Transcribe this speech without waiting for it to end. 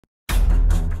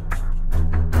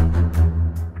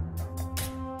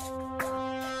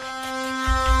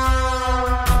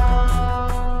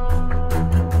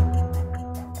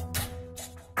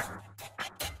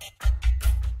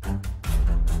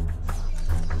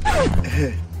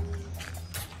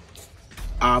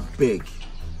I beg.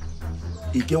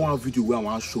 You get one video where I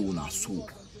want to show una so.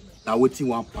 Now waiting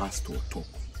one pastor talk.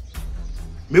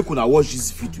 Make una watch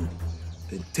this video.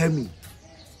 Then tell me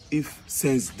if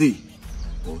sense dey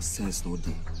or sense no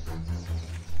dey.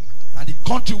 Now the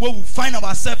country where we find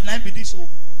ourselves now be this hope.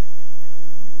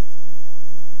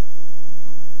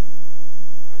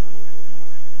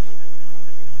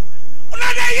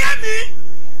 Now they hear me.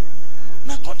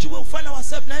 Now country where we find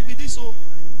ourselves now be this hope.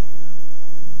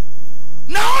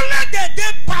 Now only they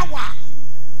power.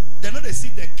 They know they see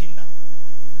the king now.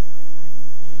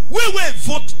 We will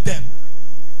vote them.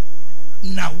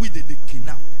 Now we did the king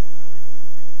now.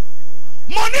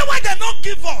 Money where they not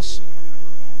give us.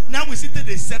 Now we see that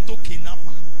they settle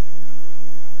kidnapper.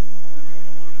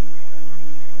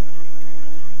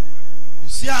 You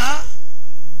see,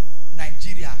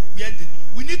 Nigeria.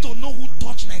 We need to know who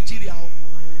touched Nigeria.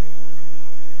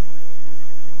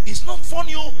 It's not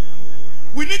funny.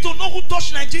 We need to know who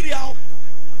touched Nigeria.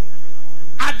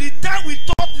 At the time we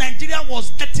thought Nigeria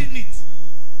was getting it,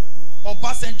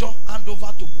 Obasanjo hand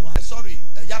over to Buhari. Sorry,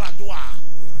 Yaradua.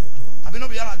 Have you know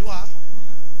Yaradua?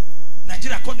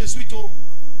 Nigeria come the sweet.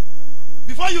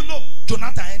 Before you know,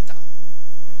 Jonathan enter.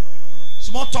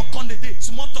 Small talk come the day.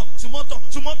 Small talk.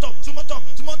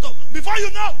 Before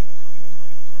you know,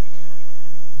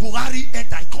 Buhari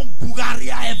enter. He come Buhari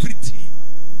everything.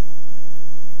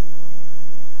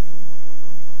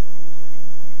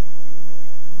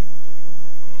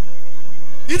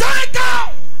 You don't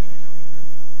go.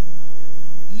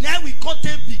 Now we can't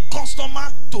be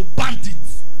customer to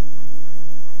bandits.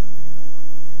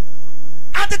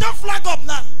 And they don't flag up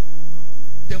now.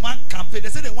 They want campaign. They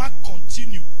say they want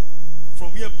continue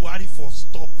from where Buhari for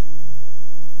stop.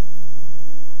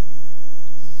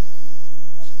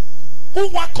 Who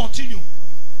want continue?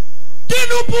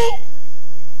 Tinubu.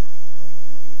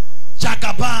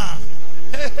 Jagaban.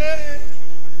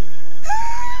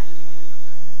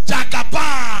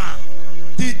 Jagaban.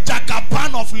 The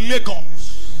Jagaban of Lagos.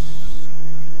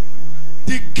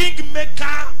 The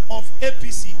kingmaker of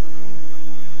APC.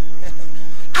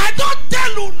 I don't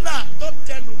tell you now. Don't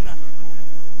tell you now.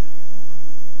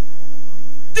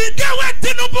 The day when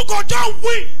Tinubu go down,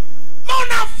 we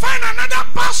gonna find another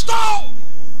pastor.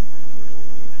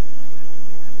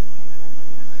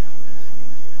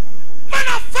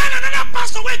 Gonna find another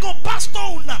pastor. We go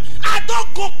pastor now. I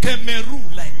don't go Cameroon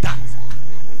like that.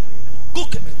 Go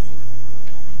Cameroon.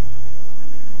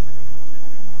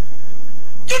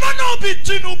 You don't know be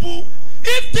Tinubu.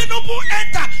 If Tinubu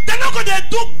enter, they're not going to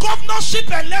do governorship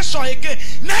election again.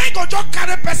 Now he go just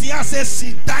carry person and say,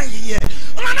 sit down here.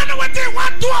 I don't know what they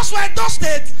want to us for Edo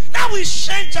State. Now we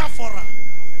change her for her.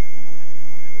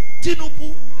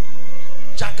 Tinubu,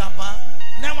 Jagaban,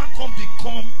 now I come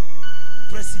become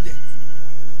president.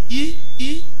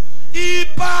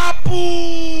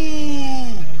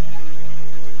 Papu.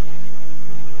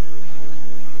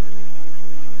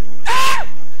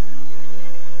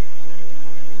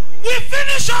 We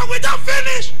finish or we don't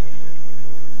finish.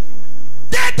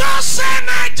 They don't say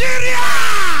Nigeria.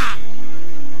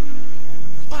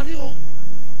 Barrio.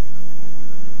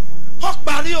 Hawk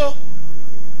Barrio.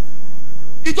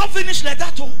 It don't finish like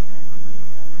that.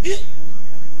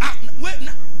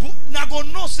 Now go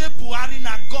no say Buhari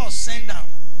na God send down.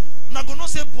 Now go no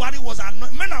say Buhari was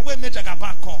anointed. Men away make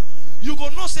Jagaban come. You go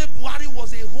no say Buhari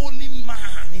was a holy man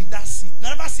in that seat.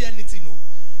 Never see anything. No.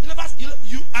 You never.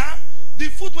 You are. The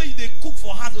food where they cook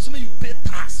for house, or something you pay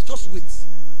tax. Just wait.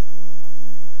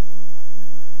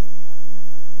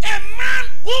 A man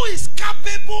who is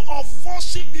capable of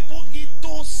forcing people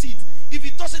into seat. If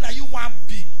he doesn't, that you want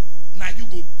big, now you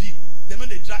go big. They know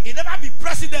they try. He never be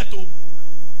president. Oh,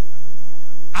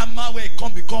 Amma where he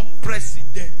come become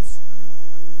president.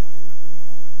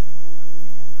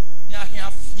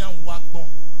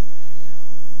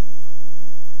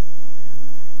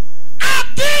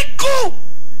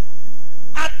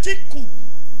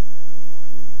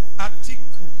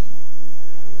 Atiku.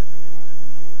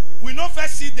 We not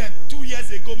first see them 2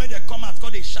 years ago. When they come out,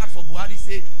 because they shout for Buhari,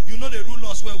 say, you know they rule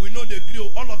us well. We know they grill.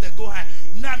 All of them go high.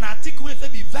 Now Atiku will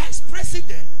be vice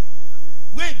president.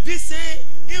 When be say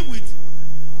he with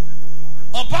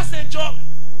Obasanjo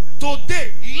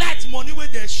today light money where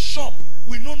they shop.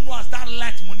 We don't know as that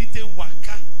light money they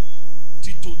waka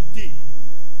till today.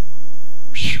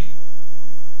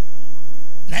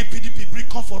 Now PDP bring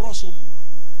come for us.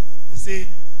 They say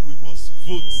we must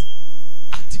vote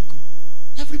Atiku.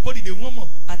 Everybody they warm up.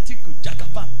 Atiku,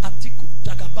 Jagaban, Atiku,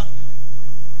 Jagaban.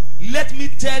 Let me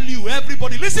tell you,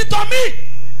 everybody, listen to me.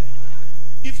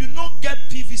 If you don't get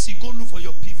PVC, go look for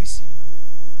your PVC.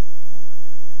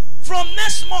 From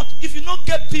next month, if you don't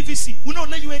get PVC, we don't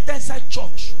let you enter inside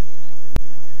church.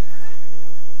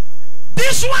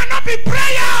 This one not be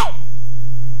prayer.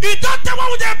 You don't tell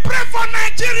what they pray for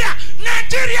Nigeria.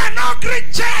 Nigeria no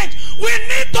great change. We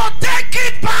need to take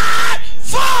it by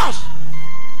force.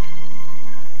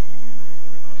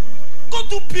 Go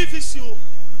do PVC.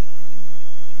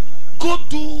 Go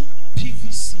do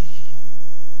PVC.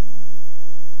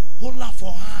 Hold her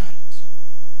for hand.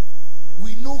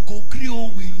 We no go gree,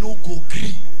 oh, we no go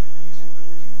gree.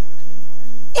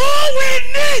 All we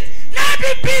need, now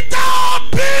be Peter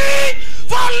Obi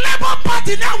for Labour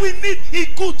Party. Now we need, he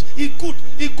good.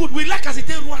 We like as it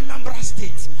is Rwanda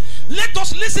State. Let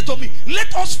us listen to me.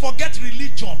 Let us forget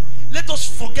religion. Let us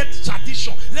forget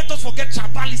tradition. Let us forget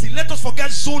tribalism. Let us forget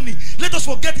zoning. Let us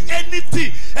forget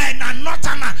anything. Na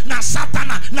northerner, na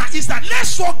southerner, na eastern.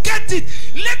 Let's forget it.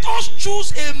 Let us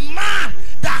choose a man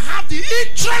that have the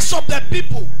interests of the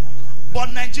people.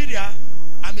 But Nigeria,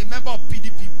 I'm a member of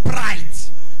PDP, pride.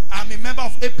 I'm a member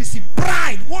of APC,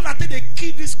 pride. One I think they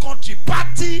kill this country.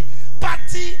 Party.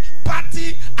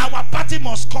 Our party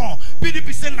must come.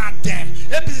 PDP say not them.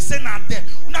 APC say not them.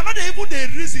 Now not even the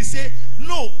reason say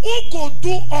no. Who go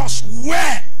do us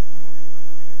where?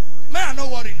 Man, I no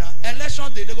worry now.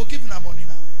 Election day they go give them money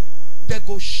now. They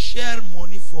go share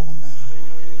money for now.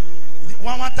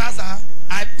 1,000.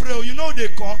 I pray. You know they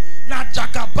come now.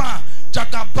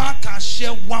 Jagaban can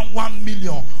share 1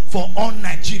 million for all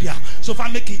Nigeria. So if I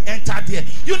make it enter there,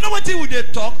 you know what will they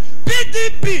talk?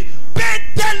 PDP pay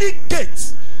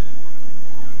delegates.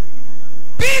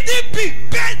 PDP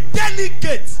pay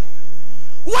delegates.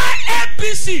 Why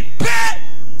APC pay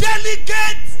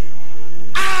delegates?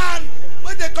 And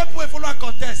when they come to follow a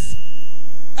contest,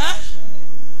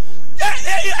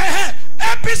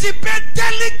 APC pay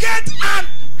delegates and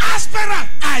aspirant.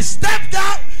 I step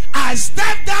down.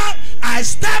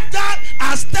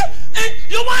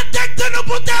 You want to take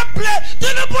Tinubu to play?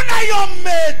 Tinubu na your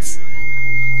mate.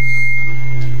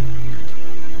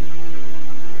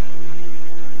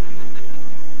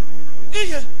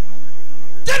 Yeah.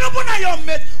 Tinubu na your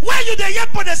mate. Where you the year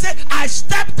they say, I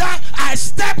step down.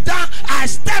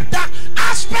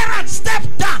 Aspirant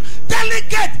step down.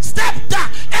 Delegate step down.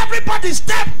 Everybody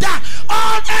step down.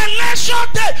 On election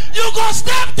day, you go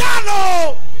step down.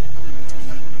 Oh.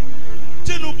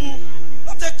 Tinubu,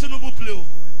 not take Tinubu play.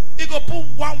 He go put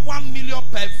 1 million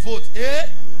per vote.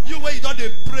 You where you don't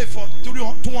pray for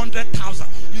 200,000.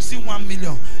 You see 1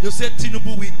 million. You say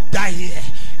Tinubu will die here.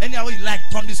 Anyhow you like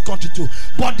turn this country to.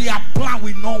 But their plan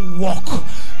will not work.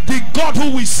 The God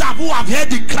who we serve, who have heard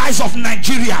the cries of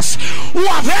Nigerians, who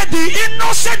have heard the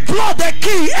innocent blood they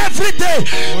kill every day,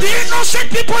 the innocent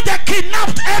people they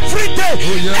kidnapped every day,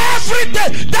 every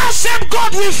day. That same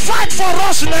God will fight for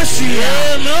us next year.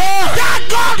 That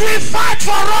God will fight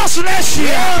for us next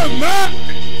year.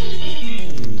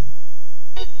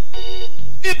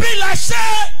 It be like say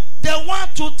they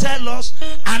want to tell us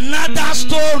another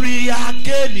story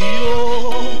again.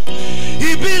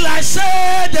 It be like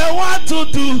say they want to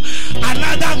do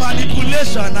another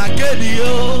manipulation again.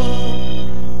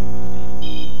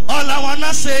 All I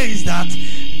wanna say is that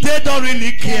they don't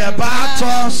really care about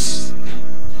us.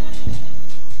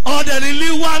 All they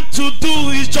really want to do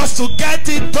is just to get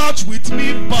in touch with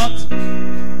me, but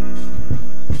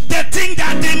they think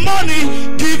that the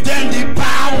money give them the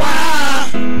power.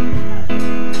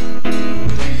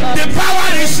 The power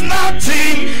is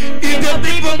nothing if the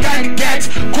people can get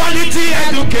quality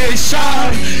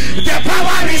education. The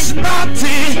power is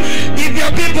nothing if the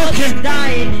people can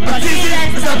die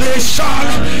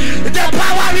salvation. The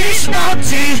power is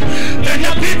nothing and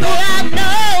the people have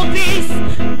no peace.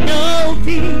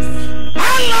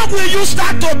 How long will you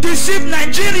start to deceive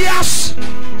Nigerians?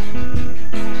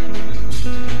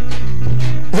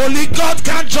 Only God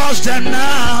can judge them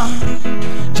now.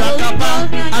 Tinubu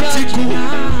Atiku.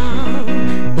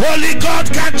 Only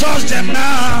God can judge them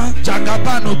now. Atiku.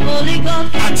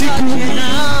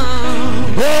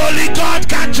 Only God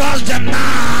can judge them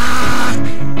now.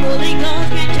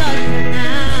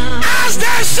 As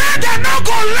they say they're not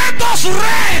gonna let us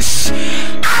rest.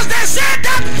 As they say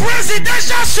that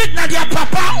presidential seat na their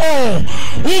papa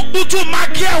Ukutu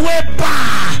makia we ba.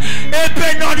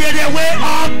 Epe no de we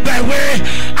up the way.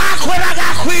 Akwelaga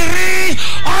kwiri.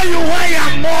 All you way a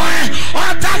more.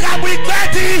 Otaga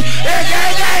wigbeti.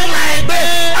 Egege like me.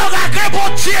 Oga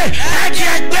kebotie.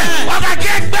 Egege. Oga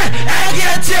kegbe.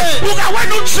 Egege. Uga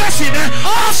wenu dressing.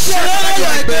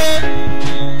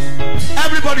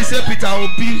 Everybody say Peter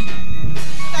Obi.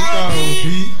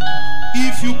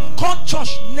 If you come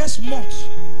church next month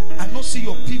and not see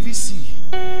your PVC,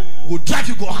 we'll drive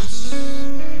you go house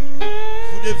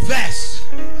with a verse.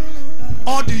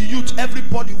 All the youth,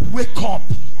 everybody wake up.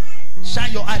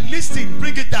 Shine your eye. Listen,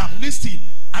 bring it down. Listen.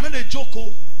 I know the joke.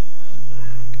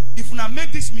 If you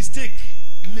make this mistake,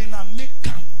 may not make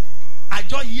camp. I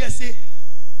just hear say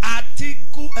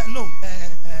Atiku,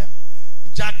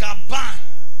 Jagaban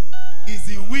is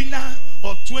the winner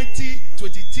of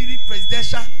 2023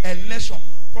 presidential election.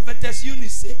 Prophetess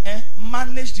Eunice say,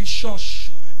 manage the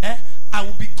church. I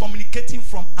will be communicating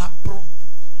from abroad.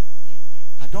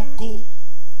 I don't go.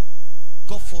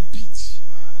 God forbid.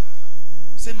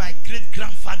 Say my great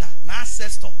grandfather, my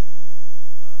ancestor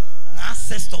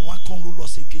one come rule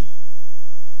us again.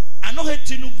 I know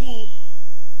Tinubu.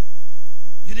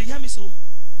 You didn't hear me so?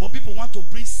 But people want to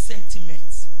bring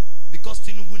sentiments because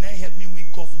Tinubu now help me win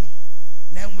governor,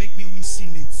 now make me win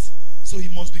senate. So he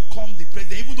must become the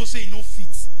president, even though say he no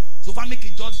fit. So if I make a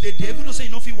judge there, even though say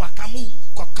he no fit wakamu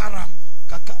kokara.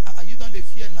 You don't dey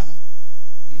fear now.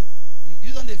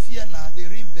 You don't dey fear now. They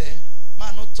ring there.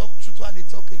 Man, no talk truth while they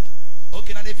talk again.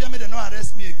 Okay, now they fear me, they don't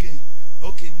arrest me again.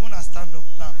 Okay, I'm gonna stand up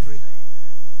now and pray.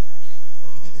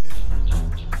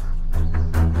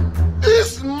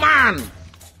 This man